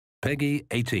Peggy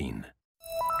 18.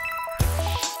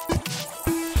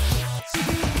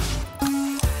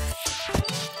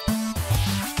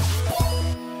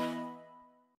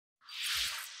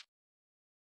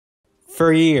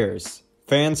 For years,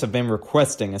 fans have been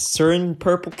requesting a certain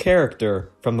purple character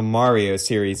from the Mario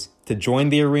series to join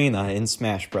the arena in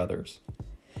Smash Bros.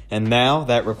 And now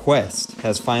that request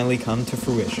has finally come to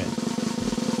fruition.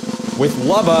 With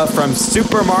Lubba from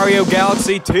Super Mario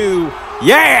Galaxy 2,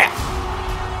 yeah!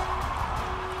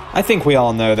 I think we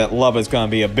all know that Lubba's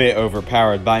gonna be a bit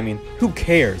overpowered, but I mean, who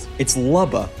cares? It's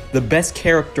Lubba, the best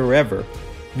character ever.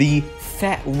 The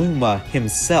Fat Luma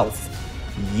himself.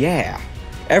 Yeah.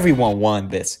 Everyone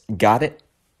wanted this. Got it?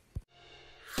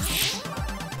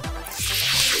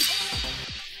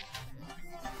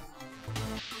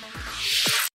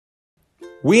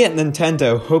 We at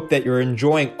Nintendo hope that you're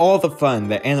enjoying all the fun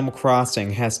that Animal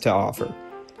Crossing has to offer.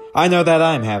 I know that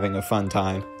I'm having a fun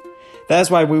time. That's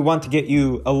why we want to get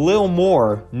you a little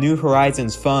more New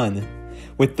Horizons fun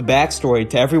with the backstory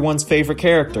to everyone's favorite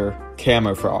character,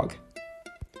 Camofrog.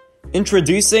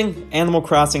 Introducing Animal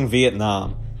Crossing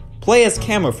Vietnam. Play as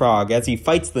Camofrog as he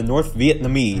fights the North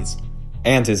Vietnamese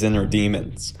and his inner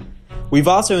demons. We've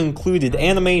also included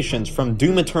animations from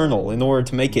Doom Eternal in order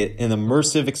to make it an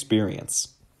immersive experience.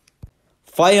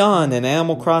 Fight on in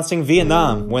Animal Crossing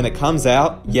Vietnam when it comes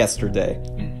out yesterday.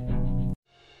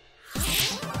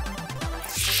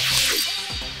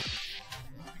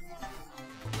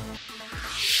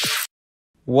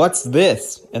 What's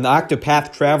this? An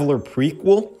Octopath Traveler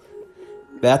prequel?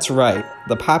 That's right,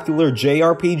 the popular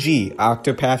JRPG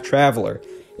Octopath Traveler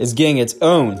is getting its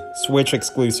own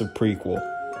Switch-exclusive prequel.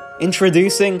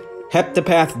 Introducing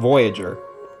Heptapath Voyager.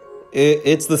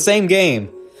 It's the same game,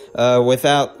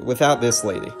 without this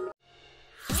lady.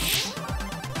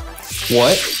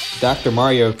 What? Dr.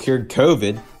 Mario cured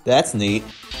COVID? That's neat.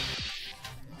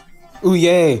 Ooh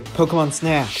yay, Pokemon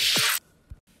Snap.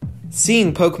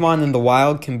 Seeing Pokemon in the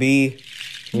wild can be,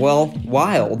 well,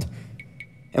 wild.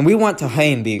 And we want to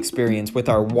heighten the experience with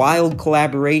our wild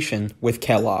collaboration with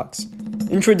Kellogg's.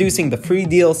 Introducing the free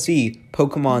DLC,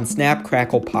 Pokemon Snap,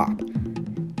 Crackle, Pop.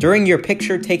 During your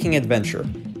picture-taking adventure,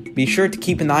 be sure to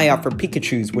keep an eye out for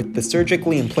Pikachus with the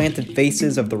surgically implanted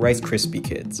faces of the Rice Krispie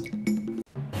Kids.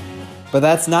 But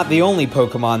that's not the only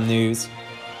Pokemon news.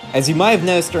 As you might have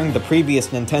noticed during the previous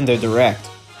Nintendo Direct,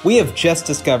 we have just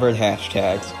discovered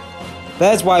hashtags.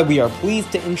 That is why we are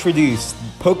pleased to introduce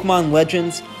Pokemon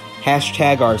Legends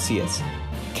 #Arceus.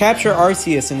 Capture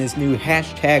Arceus in his new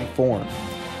hashtag form.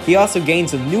 He also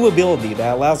gains a new ability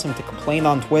that allows him to complain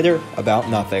on Twitter about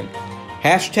nothing.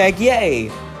 #Yay!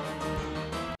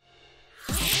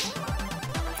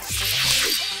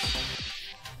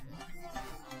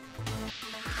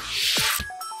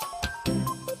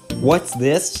 What's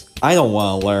this? I don't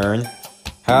want to learn.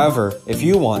 However, if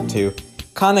you want to,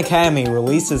 Khan Academy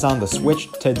releases on the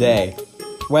Switch today.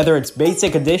 Whether it's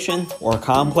Basic Edition or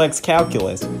Complex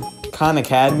Calculus, Khan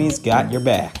Academy's got your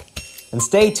back. And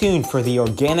stay tuned for the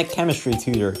Organic Chemistry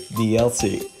Tutor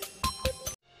DLC.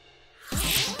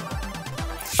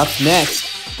 Up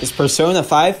next, is Persona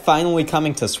 5 finally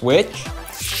coming to Switch?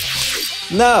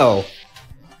 No!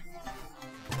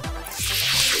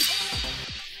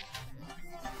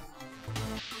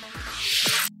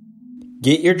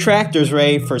 Get your tractors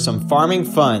ready for some farming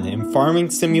fun in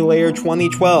Farming Simulator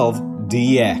 2012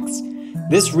 DX.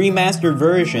 This remastered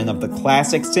version of the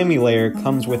classic simulator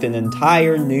comes with an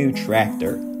entire new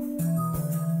tractor.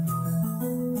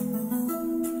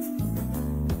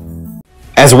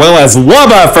 As well as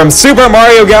Lubba from Super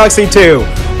Mario Galaxy 2.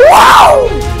 Wow!